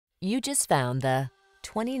You just found the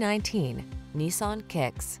 2019 Nissan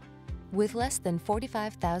Kicks. With less than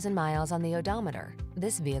 45,000 miles on the odometer,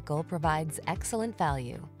 this vehicle provides excellent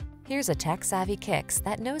value. Here's a tech-savvy Kicks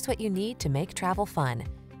that knows what you need to make travel fun.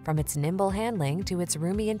 From its nimble handling to its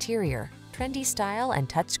roomy interior, trendy style, and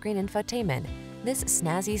touchscreen infotainment, this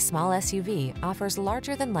snazzy small SUV offers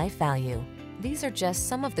larger-than-life value. These are just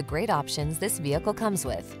some of the great options this vehicle comes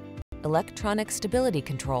with: electronic stability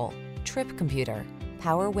control, trip computer,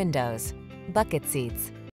 power windows, bucket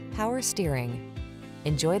seats, power steering.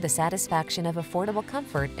 Enjoy the satisfaction of affordable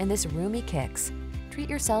comfort in this roomy Kicks. Treat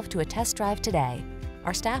yourself to a test drive today.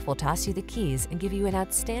 Our staff will toss you the keys and give you an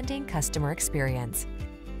outstanding customer experience.